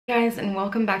Hey guys, and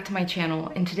welcome back to my channel.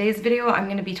 In today's video, I'm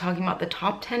going to be talking about the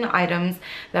top 10 items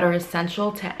that are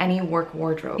essential to any work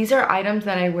wardrobe. These are items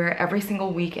that I wear every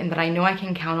single week and that I know I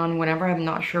can count on whenever I'm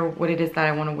not sure what it is that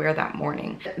I want to wear that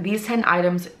morning. These 10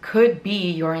 items could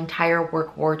be your entire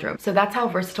work wardrobe. So that's how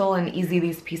versatile and easy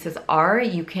these pieces are.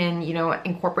 You can,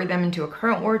 incorporate them into a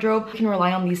current wardrobe. You can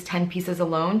rely on these 10 pieces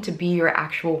alone to be your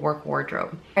actual work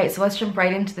wardrobe. All right, so let's jump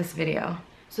right into this video.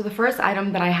 So the first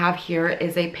item that I have here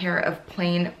is a pair of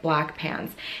plain black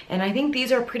pants. And I think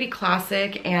these are pretty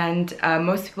classic, and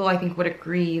most people I think would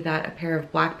agree that a pair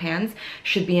of black pants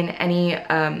should be in any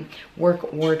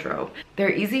work wardrobe.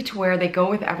 They're easy to wear, they go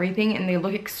with everything, and they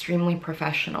look extremely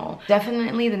professional.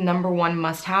 Definitely the #1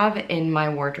 must-have in my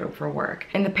wardrobe for work.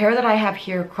 And the pair that I have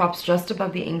here crops just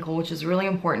above the ankle, which is really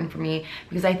important for me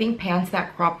because I think pants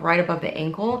that crop right above the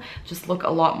ankle just look a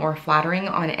lot more flattering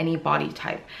on any body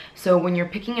type. So when you're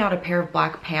picking out a pair of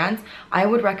black pants, I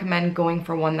would recommend going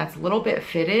for one that's a little bit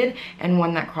fitted and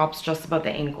one that crops just above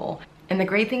the ankle. And the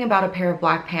great thing about a pair of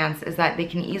black pants is that they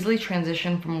can easily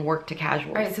transition from work to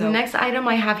casual. All right, so the next item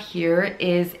I have here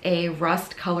is a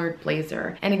rust colored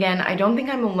blazer. And again, I don't think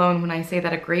I'm alone when I say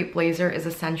that a great blazer is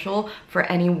essential for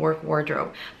any work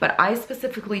wardrobe. But I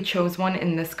specifically chose one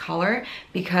in this color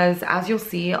because, as you'll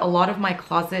see, a lot of my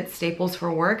closet staples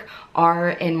for work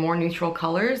are in more neutral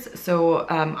colors, so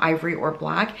ivory or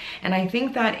black. And I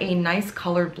think that a nice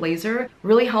colored blazer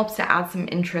really helps to add some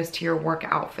interest to your work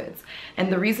outfits.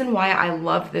 And the reason why I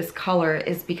love this color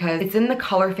is because it's in the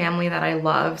color family that I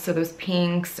love, so those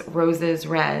pinks, roses,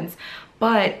 reds,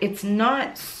 but it's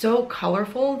not so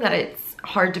colorful that it's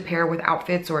hard to pair with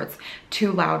outfits or it's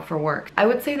too loud for work. I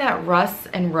would say that rust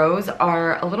and rose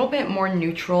are a little bit more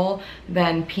neutral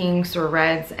than pinks or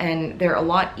reds, and they're a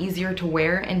lot easier to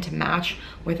wear and to match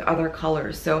with other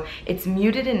colors. So it's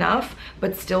muted enough,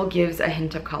 but still gives a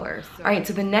hint of color. All right,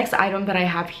 so the next item that I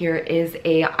have here is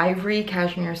a ivory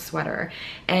cashmere sweater.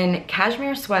 And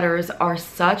cashmere sweaters are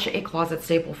such a closet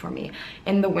staple for me.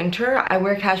 In the winter, I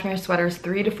wear cashmere sweaters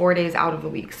 3 to 4 days out of the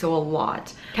week, so a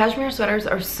lot. Cashmere sweaters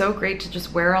are so great to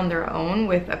just wear on their own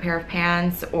with a pair of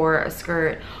pants or a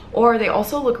skirt, or they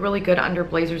also look really good under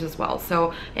blazers as well.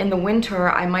 So in the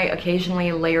winter, I might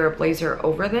occasionally layer a blazer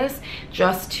over this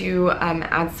just to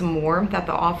add some warmth at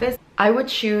the office. I would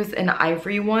choose an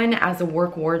ivory one as a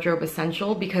work wardrobe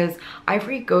essential because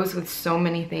ivory goes with so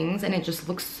many things and it just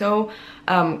looks so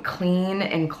clean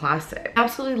and classic. I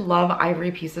absolutely love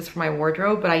ivory pieces for my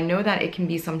wardrobe, but I know that it can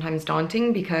be sometimes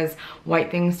daunting because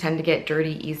white things tend to get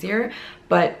dirty easier.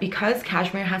 But because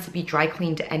cashmere has to be dry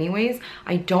cleaned anyways,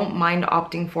 I don't mind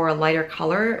opting for a lighter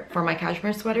color for my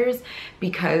cashmere sweaters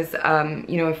because,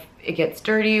 if it gets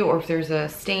dirty or if there's a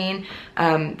stain,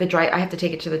 I have to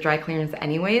take it to the dry cleaners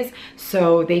anyways,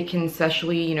 so they can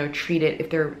especially, treat it if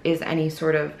there is any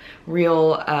sort of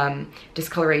real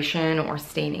discoloration or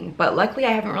staining. But luckily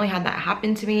I haven't really had that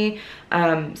happen to me.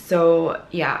 So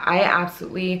yeah, I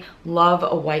absolutely love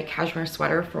a white cashmere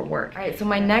sweater for work. All right, so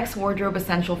my next wardrobe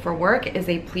essential for work is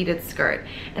a pleated skirt.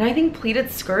 And I think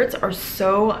pleated skirts are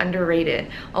so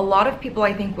underrated. A lot of people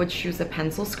I think would choose a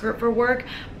pencil skirt for work,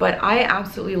 but I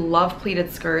absolutely love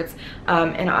pleated skirts,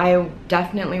 and I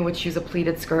definitely would choose a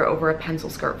pleated skirt over a pencil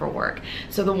skirt for work.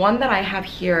 So the one that I have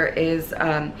here is,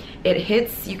 it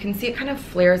hits, you can see it kind of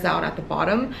flares out at the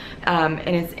bottom,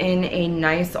 and it's in a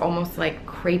nice, almost like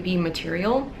crepey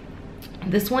material.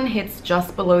 This one hits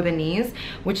just below the knees,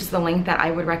 which is the length that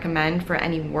I would recommend for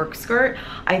any work skirt.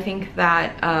 I think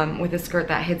that with a skirt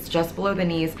that hits just below the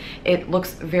knees, it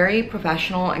looks very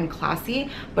professional and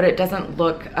classy, but it doesn't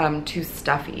look too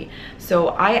stuffy. So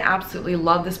I absolutely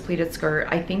love this pleated skirt.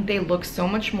 I think they look so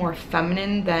much more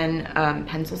feminine than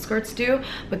pencil skirts do,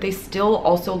 but they still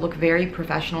also look very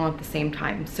professional at the same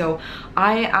time. So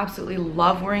I absolutely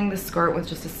love wearing this skirt with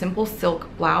just a simple silk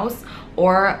blouse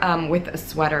or with a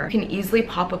sweater. You can easily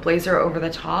pop a blazer over the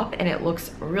top and it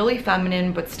looks really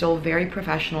feminine but still very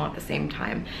professional at the same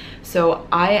time. So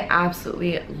I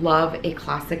absolutely love a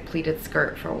classic pleated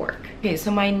skirt for work. Okay, so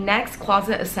my next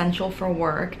closet essential for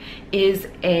work is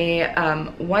a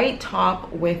white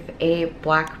top with a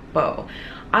black bow.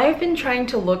 I've been trying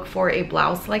to look for a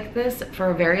blouse like this for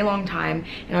a very long time,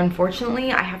 and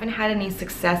unfortunately I haven't had any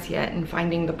success yet in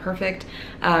finding the perfect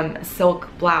silk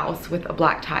blouse with a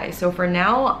black tie. So for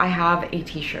now I have a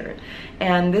t-shirt,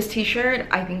 and this t-shirt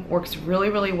I think works really,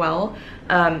 really well,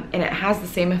 and it has the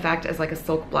same effect as like a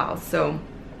silk blouse. So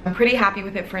I'm pretty happy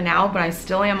with it for now, but I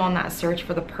still am on that search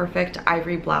for the perfect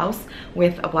ivory blouse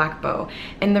with a black bow.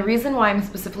 And the reason why I'm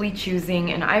specifically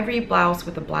choosing an ivory blouse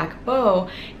with a black bow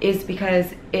is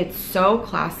because it's so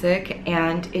classic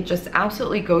and it just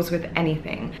absolutely goes with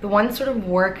anything. The one sort of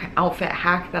work outfit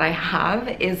hack that I have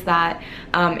is that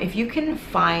if you can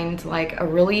find like a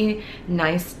really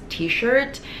nice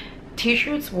t-shirt,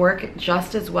 t-shirts work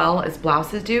just as well as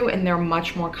blouses do, and they're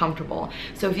much more comfortable.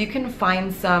 So if you can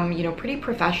find some, you know, pretty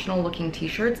professional looking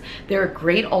t-shirts, they're a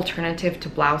great alternative to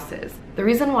blouses. The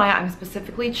reason why I'm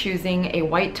specifically choosing a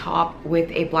white top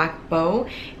with a black bow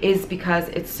is because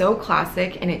it's so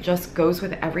classic and it just goes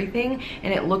with everything,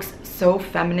 and it looks so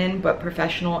feminine but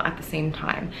professional at the same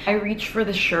time. I reach for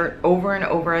the shirt over and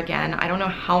over again. I don't know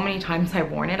how many times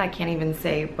I've worn it, I can't even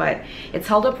say, but it's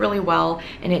held up really well,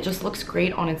 and it just looks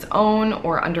great on its own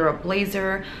or under a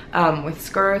blazer, with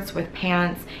skirts, with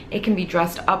pants. It can be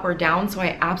dressed up or down, so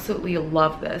I absolutely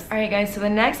love this. All right guys, so the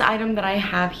next item that I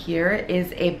have here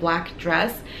is a black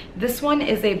dress. This one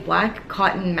is a black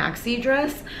cotton maxi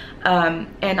dress,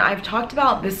 and I've talked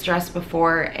about this dress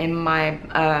before in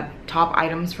my top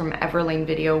items from Everlane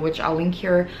video, which I'll link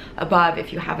here above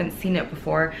if you haven't seen it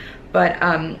before. But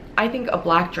I think a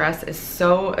black dress is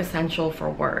so essential for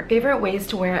work. Favorite ways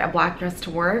to wear a black dress to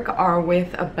work are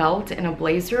with a belt and a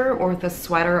blazer, or with a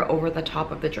sweater over the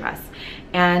top of the dress.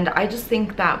 And I just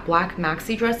think that black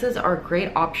maxi dresses are a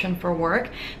great option for work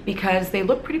because they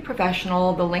look pretty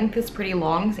professional, the length is pretty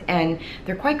long, and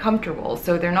they're quite comfortable.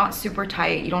 So they're not super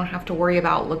tight, you don't have to worry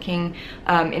about looking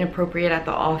inappropriate at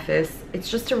the office.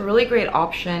 It's just a really great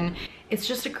option. It's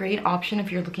just a great option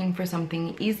if you're looking for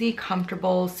something easy,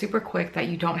 comfortable, super quick that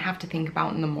you don't have to think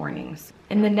about in the mornings.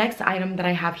 And the next item that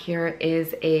I have here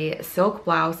is a silk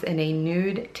blouse in a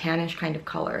nude tannish kind of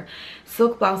color.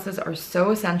 Silk blouses are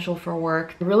so essential for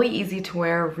work, really easy to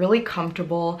wear, really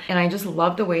comfortable, and I just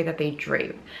love the way that they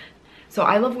drape. So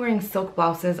I love wearing silk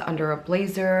blouses under a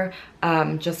blazer,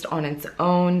 just on its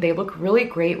own. They look really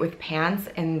great with pants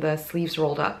and the sleeves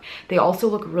rolled up. They also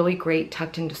look really great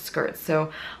tucked into skirts.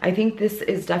 So I think this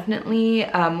is definitely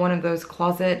one of those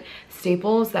closet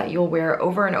staples that you'll wear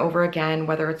over and over again,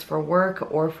 whether it's for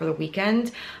work or for the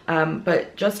weekend.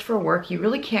 But just for work, you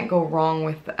really can't go wrong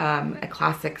with a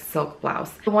classic silk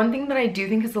blouse. The one thing that I do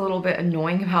think is a little bit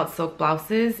annoying about silk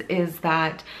blouses is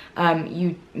that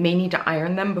you may need to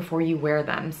iron them before you wear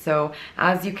them. So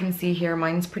as you can see here,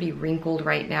 mine's pretty wrinkled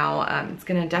right now. It's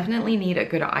gonna definitely need a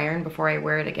good iron before I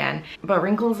wear it again. But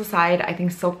wrinkles aside, I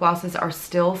think silk blouses are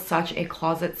still such a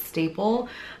closet staple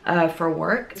for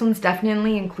work. This one's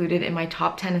definitely included in my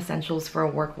top 10 essentials for a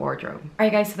work wardrobe. All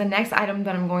right guys, so the next item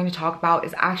that I'm going to talk about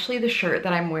is actually the shirt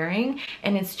that I'm wearing,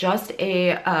 and it's just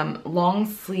a long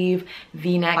sleeve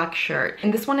v-neck black shirt.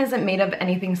 And this one isn't made of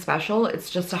anything special,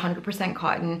 it's just 100%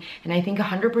 cotton, and I think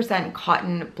 100%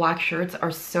 cotton black shirts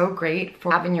are so great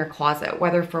for having in your closet,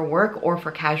 whether for work or for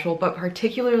casual, but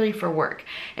particularly for work.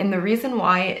 And the reason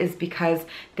why is because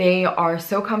they are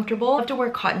so comfortable. I love to wear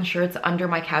cotton shirts under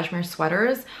my cashmere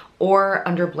sweaters or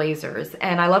under blazers,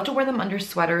 and I love to wear them under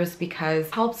sweaters because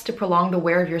it helps to prolong the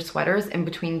wear of your sweaters in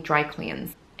between dry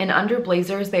cleans. And under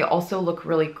blazers, they also look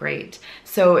really great.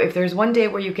 So if there's one day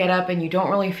where you get up and you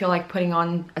don't really feel like putting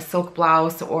on a silk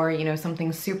blouse or, you know,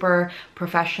 something super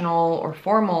professional or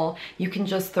formal, you can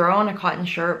just throw on a cotton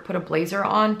shirt, put a blazer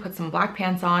on, put some black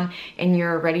pants on, and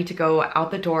you're ready to go out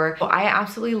the door. So I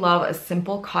absolutely love a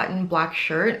simple cotton black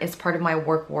shirt as part of my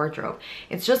work wardrobe.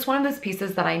 It's just one of those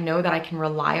pieces that I know that I can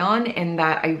rely on and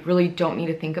that I really don't need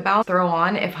to think about. Throw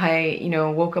on if I, you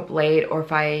know, woke up late or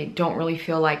if I don't really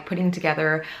feel like putting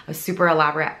together a super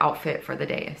elaborate outfit for the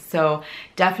day. So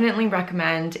definitely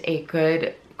recommend a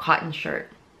good cotton shirt.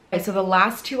 Okay, so the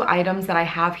last two items that I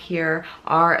have here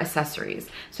are accessories.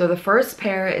 So the first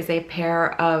pair is a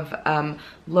pair of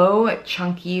low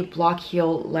chunky block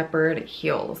heel leopard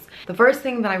heels. The first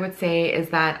thing that I would say is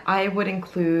that I would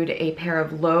include a pair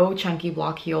of low chunky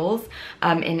block heels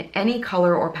in any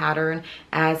color or pattern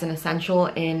as an essential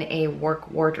in a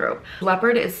work wardrobe.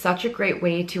 Leopard is such a great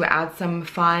way to add some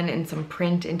fun and some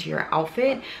print into your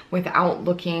outfit without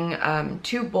looking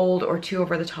too bold or too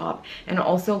over the top. And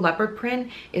also leopard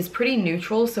print is pretty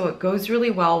neutral, so it goes really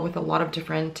well with a lot of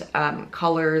different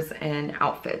colors and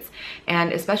outfits.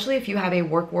 And especially if you have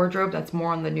a work wardrobe that's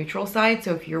more on the neutral side,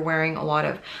 so if you're wearing a lot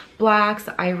of blacks,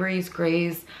 ivories,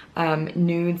 grays,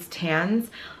 nudes, tans,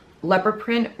 leopard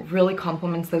print really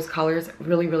complements those colors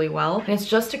really well, and it's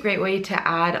just a great way to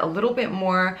add a little bit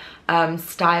more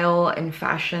style and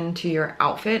fashion to your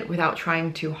outfit without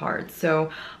trying too hard. So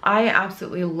I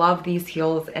absolutely love these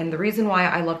heels, and the reason why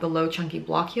I love the low chunky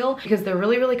block heel because they're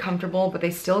really comfortable, but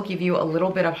they still give you a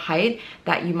little bit of height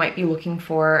that you might be looking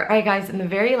for. All right guys, and the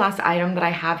very last item that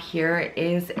I have here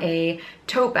is a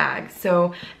tote bag.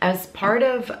 So as part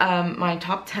of my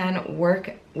top 10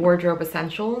 work wardrobe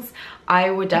essentials, I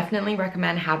would definitely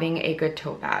recommend having a good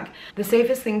tote bag. The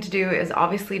safest thing to do is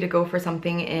obviously to go for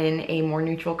something in a more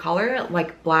neutral color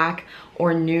like black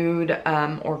or nude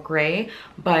or gray,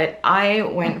 but I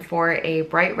went for a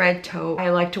bright red tote.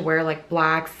 I like to wear like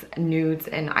blacks, nudes,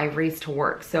 and ivories to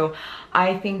work, so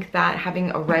I think that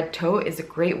having a red tote is a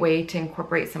great way to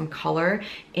incorporate some color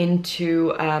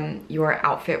into your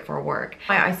outfit for work.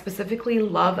 Why I specifically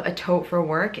love a tote for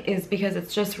work is because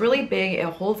it's just really big, it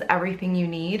holds everything you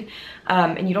need,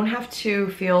 and you don't have to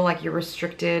feel like you're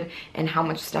restricted in how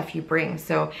much stuff you bring.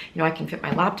 So, you know, I can fit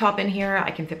my laptop in here, I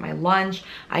can fit my lunch,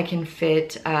 I can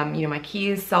fit, you know, my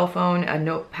keys, cell phone, a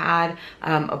notepad,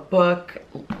 a book,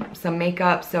 some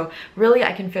makeup. So really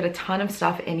I can fit a ton of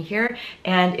stuff in here,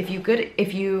 and if you get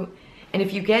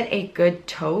a good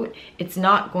tote, it's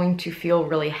not going to feel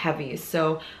really heavy.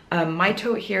 So my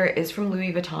tote here is from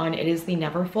Louis Vuitton. It is the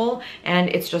Neverfull, and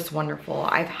it's just wonderful.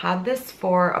 I've had this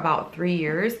for about 3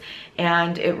 years,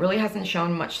 and it really hasn't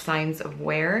shown much signs of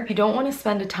wear. If you don't want to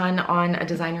spend a ton on a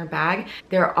designer bag,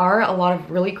 there are a lot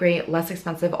of really great, less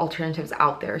expensive alternatives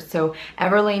out there. So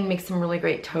Everlane makes some really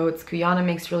great totes. Kuyana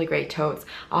makes really great totes.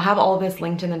 I'll have all of this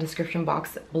linked in the description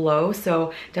box below,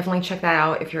 so definitely check that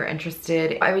out if you're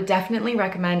interested. I would definitely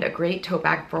recommend a great tote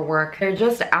bag for work. They're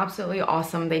just absolutely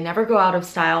awesome. They never go out of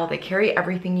style. They carry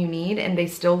everything you need, and they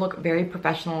still look very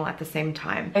professional at the same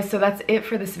time. So that's it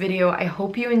for this video. I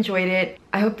hope you enjoyed it.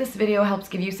 I hope this video helps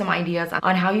give you some ideas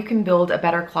on how you can build a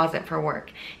better closet for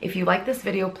work. If you like this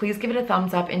video, please give it a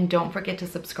thumbs up and don't forget to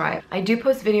subscribe. I do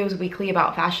post videos weekly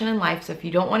about fashion and life, so if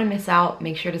you don't want to miss out,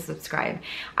 make sure to subscribe.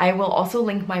 I will also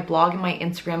link my blog and my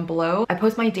Instagram below. I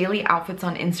post my daily outfits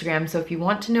on Instagram, so if you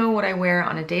want to know what I wear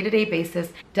on a day-to-day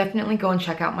basis, definitely go and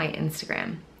check out my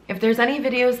Instagram. If there's any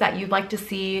videos that you'd like to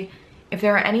see, if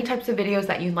there are any types of videos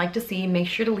that you'd like to see, make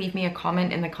sure to leave me a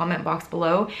comment in the comment box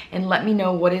below and let me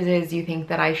know what it is you think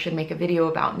that I should make a video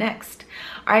about next.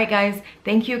 Alright guys,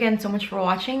 thank you again so much for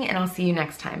watching, and I'll see you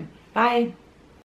next time. Bye!